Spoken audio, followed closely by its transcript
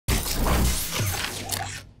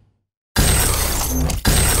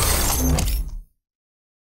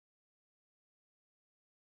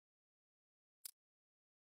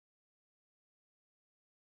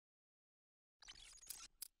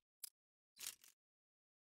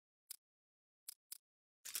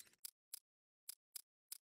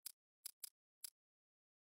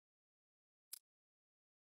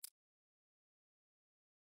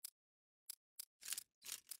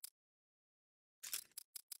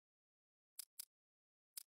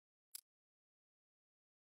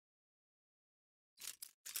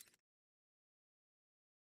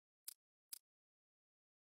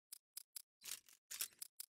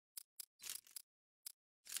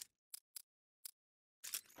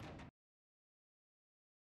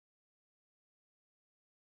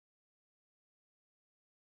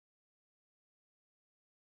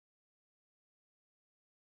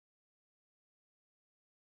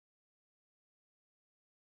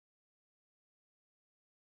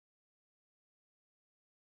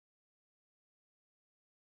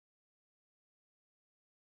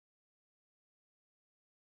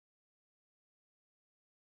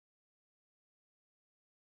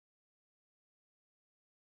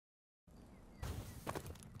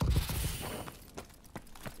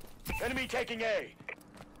Enemy taking A.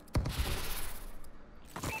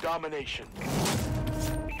 Domination.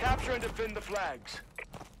 Capture and defend the flags.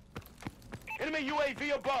 Enemy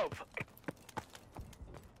UAV above.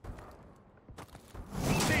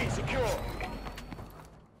 C secure.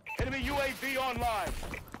 Enemy UAV online.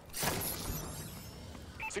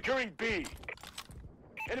 Securing B.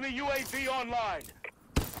 Enemy UAV online.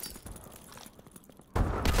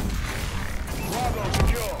 Bravo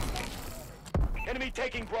secure. Enemy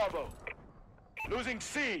taking Bravo. Losing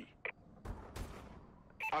C.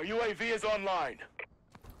 Our UAV is online.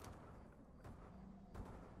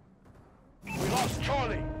 We lost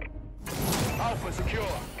Charlie. Alpha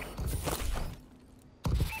secure.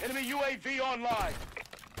 Enemy UAV online.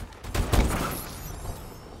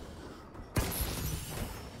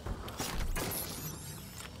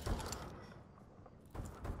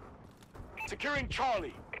 Securing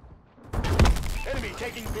Charlie. Enemy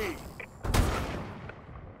taking B.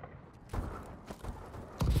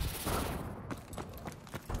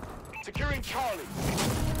 Securing Charlie.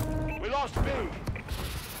 We lost B.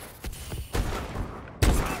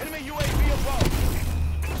 Enemy UAV above.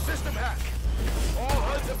 System hack. All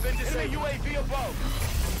HUDs have been disabled. Enemy UAV above.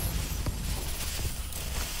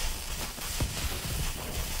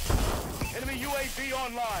 Enemy UAV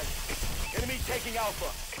online. Enemy taking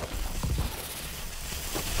Alpha.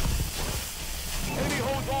 Enemy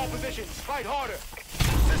holds all positions. Fight harder.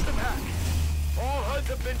 System hack. All HUDs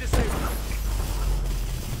have been disabled.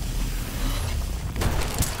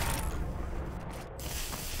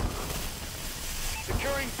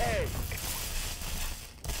 Securing A.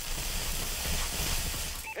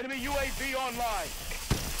 Enemy UAV online.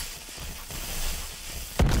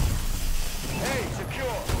 A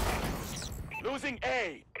secure. Losing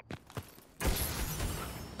A.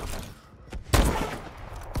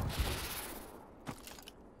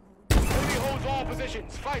 Enemy holds all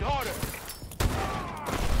positions. Fight harder.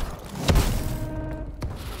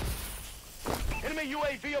 Enemy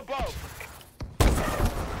UAV above.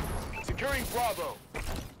 Securing Bravo.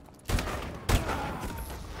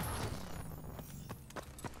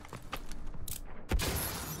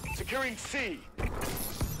 Securing C.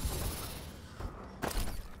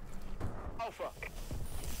 Alpha.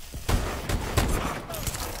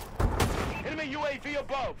 Enemy UAV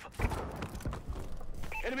above.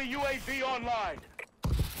 Enemy UAV online.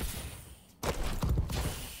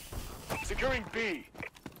 Securing B.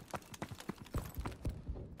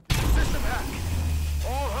 System hack.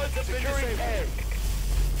 All HUDs have been disabled. A.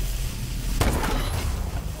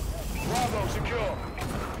 Bravo secure.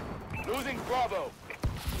 Losing Bravo.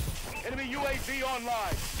 Enemy UAV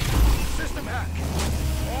online. System hack.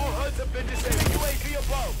 All HUDs have been disabled. UAV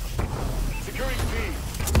above. Securing B.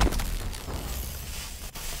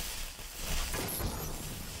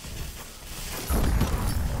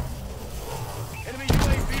 Enemy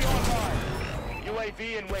UAV online. UAV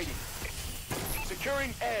in waiting.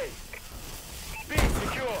 Securing A. B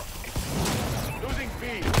secure. Losing B.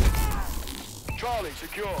 Charlie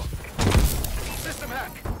secure. System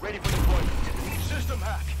hack. Ready for deployment. System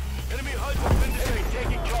hack. Enemy HUDs have been disabled.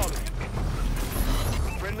 Taking Charlie.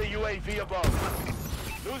 Friendly UAV above.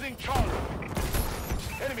 Losing Charlie.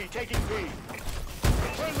 Enemy taking B.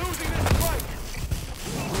 We're losing this fight.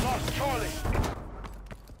 We lost Charlie.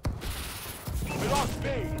 We lost B.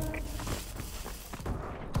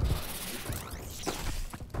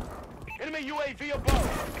 Enemy UAV above.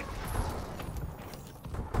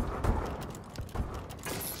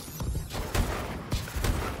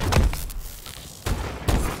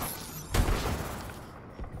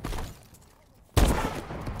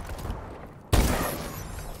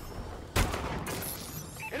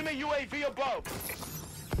 Enemy UAV above.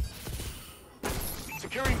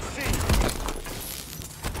 Securing C.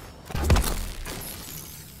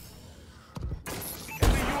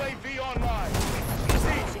 Enemy UAV online. C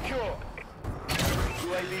secure.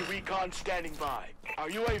 UAV recon standing by. Our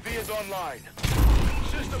UAV is online.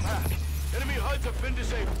 System hack. Enemy HUDs have been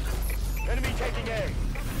disabled. Enemy taking A.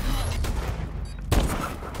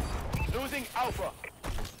 Losing Alpha.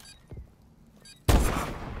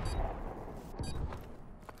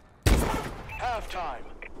 Halftime.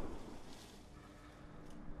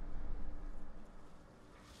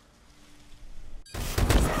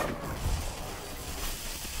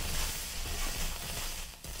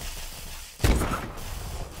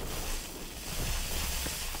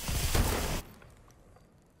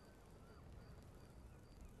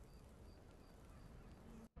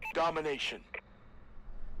 Domination.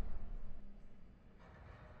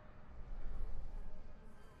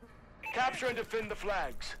 Capture and defend the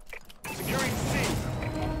flags. Securing C.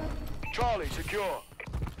 Charlie secure.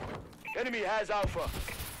 Enemy has Alpha.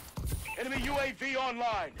 Enemy UAV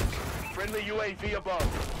online. Friendly UAV above.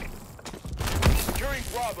 Securing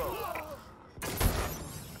Bravo.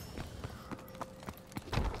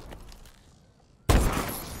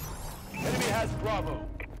 Enemy has Bravo.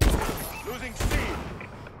 Losing C.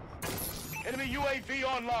 Enemy UAV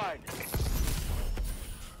online.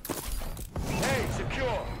 A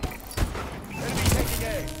secure. Enemy taking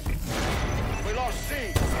A. We lost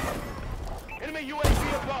C. Enemy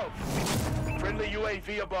UAV above. Friendly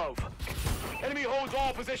UAV above. Enemy holds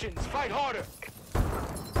all positions. Fight harder.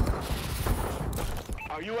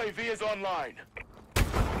 Our UAV is online.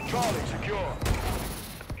 Charlie secure.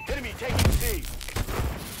 Enemy taking C.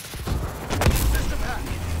 System hack.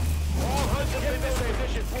 All HUDs have been in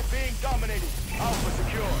position. We're being dominated. Alpha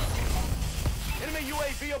secure. Enemy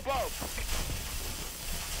UAV above.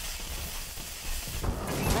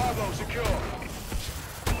 Bravo secure.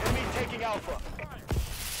 Enemy taking Alpha.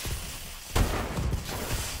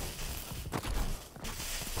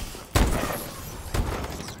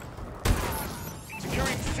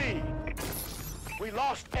 Securing C. We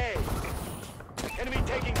lost A. Enemy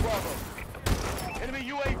taking Bravo. Enemy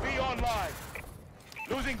UAV online.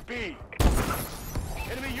 Losing B.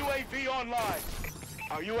 Enemy UAV online.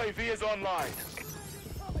 Our UAV is online.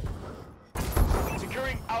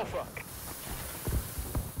 Securing Alpha.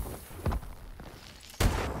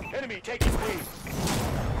 Enemy taking B.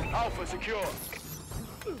 Alpha secure.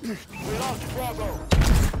 We lost Bravo.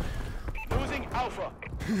 Losing Alpha.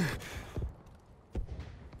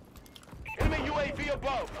 Enemy UAV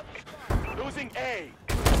above. Losing A.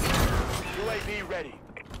 UAV ready.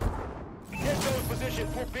 Get those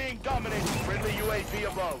positions. We're being dominated. Friendly UAV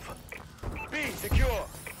above. B secure.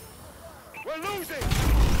 We're losing.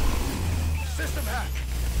 System hack.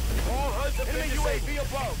 All HUDs have been disabled. UAV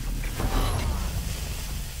above.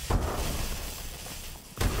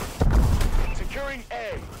 Securing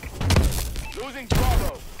A. Losing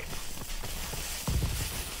Bravo.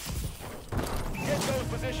 Get those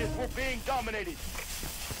positions. We're being dominated.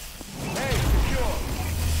 A secure.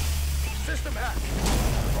 System hack.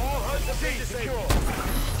 All HUDs have been disabled.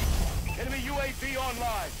 Enemy UAV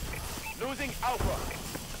online. Losing Alpha.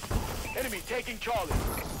 Enemy taking Charlie.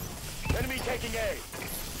 Enemy taking A.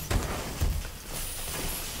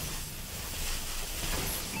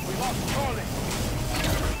 We lost Charlie.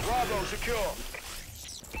 Bravo secure.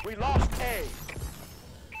 We lost A.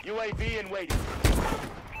 UAV in waiting.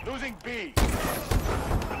 Losing B.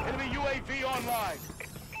 Enemy UAV online.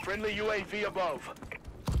 Friendly UAV above.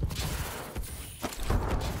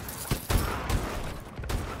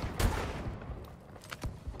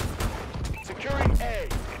 Securing A.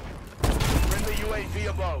 Friendly UAV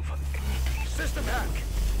above. System hack.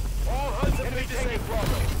 All HUDs have been disabled.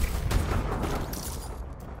 Bravo.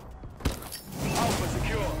 Alpha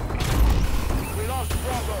secure. We lost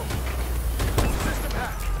Bravo. System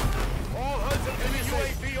hack. All HUDs have been disabled.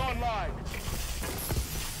 UAV online.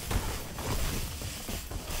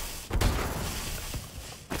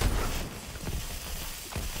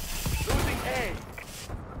 Losing A.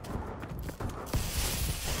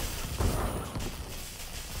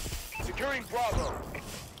 Securing Bravo.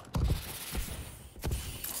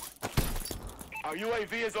 Our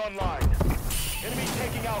UAV is online. Enemy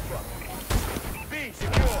taking Alpha. B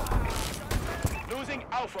secure. Losing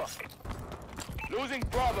Alpha. Losing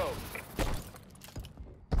Bravo.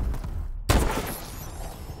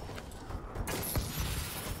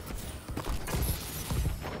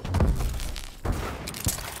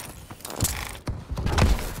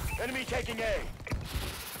 Enemy taking A.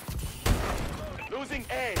 Losing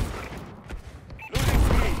A. Losing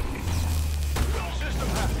B. System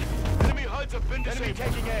hack. Enemy HUDs have been disabled. Enemy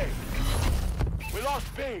taking A. We lost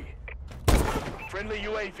B. Friendly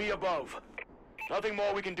UAV above. Nothing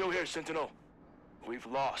more we can do here, Sentinel. We've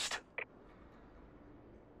lost.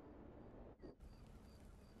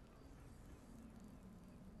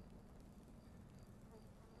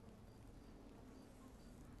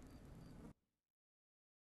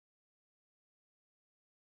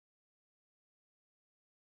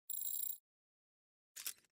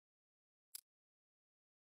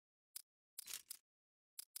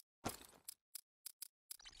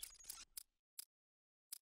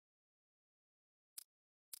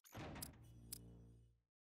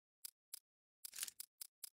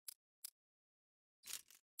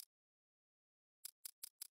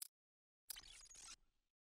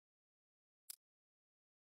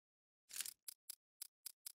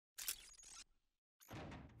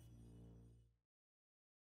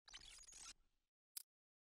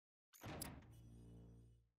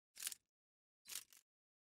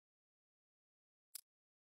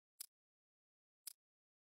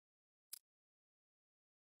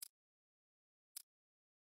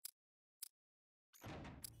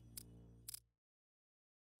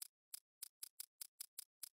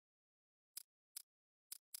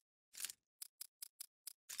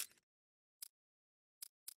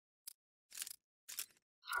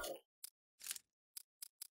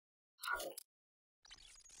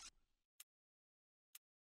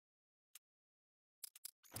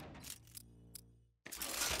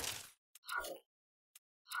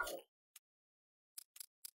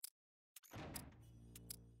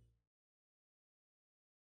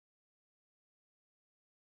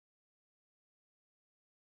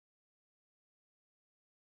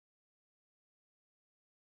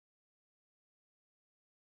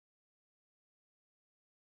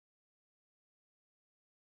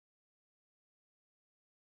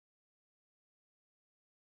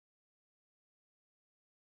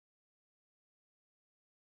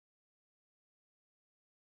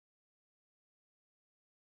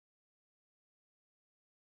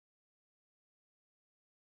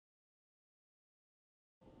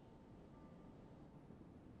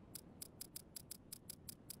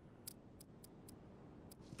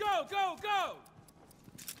 Go, go, go!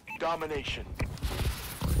 Domination.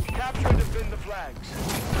 Capture and defend the flags.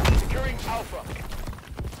 Securing Alpha.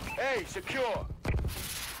 A, secure.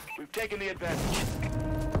 We've taken the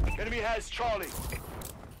advantage. Enemy has Charlie.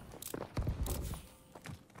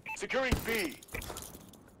 Securing B.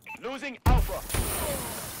 Losing Alpha.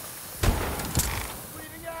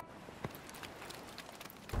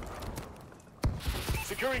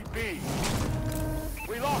 Securing B.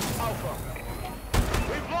 We lost Alpha.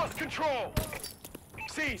 We've lost control.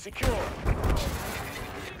 C, secure.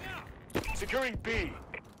 Securing B.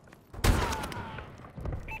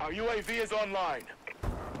 Our UAV is online.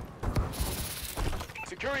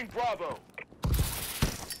 Securing Bravo.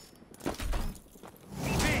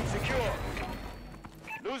 B, secure.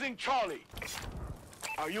 Losing Charlie.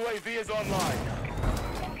 Our UAV is online.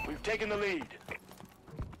 We've taken the lead.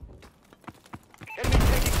 Enemy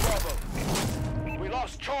taking Bravo. We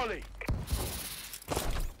lost Charlie.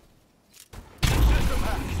 System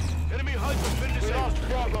hacked. Enemy HUDs have been disabled. We lost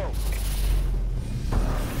Bravo.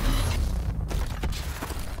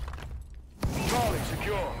 Charlie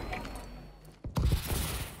secure.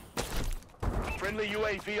 Friendly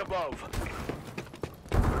UAV above.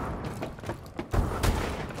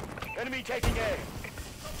 Enemy taking A.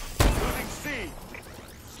 Losing C.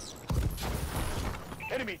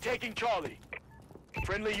 Enemy taking Charlie.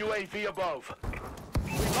 Friendly UAV above.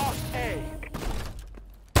 We lost A.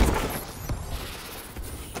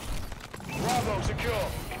 Bravo secure.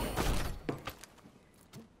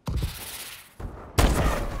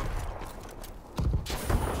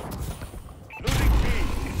 Losing B.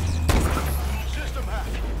 System hack.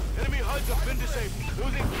 Enemy HUDs have been disabled.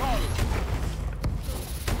 Losing Charlie.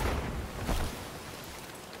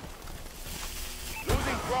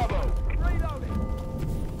 Losing Bravo.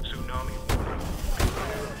 Tsunami warning.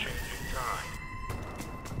 Changing time.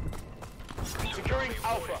 Securing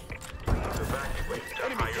Alpha. Evacuate to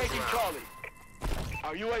Enemy higher taking ground. Charlie.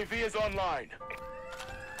 Our UAV is online.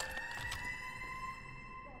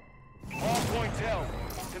 All points held.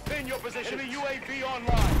 Defend your position. Enemy UAV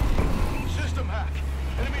online. System hack.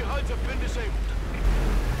 Enemy HUDs have been disabled.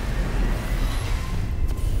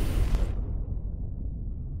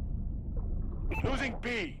 Losing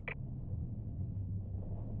B.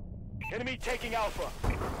 Enemy taking Alpha.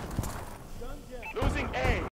 Losing A.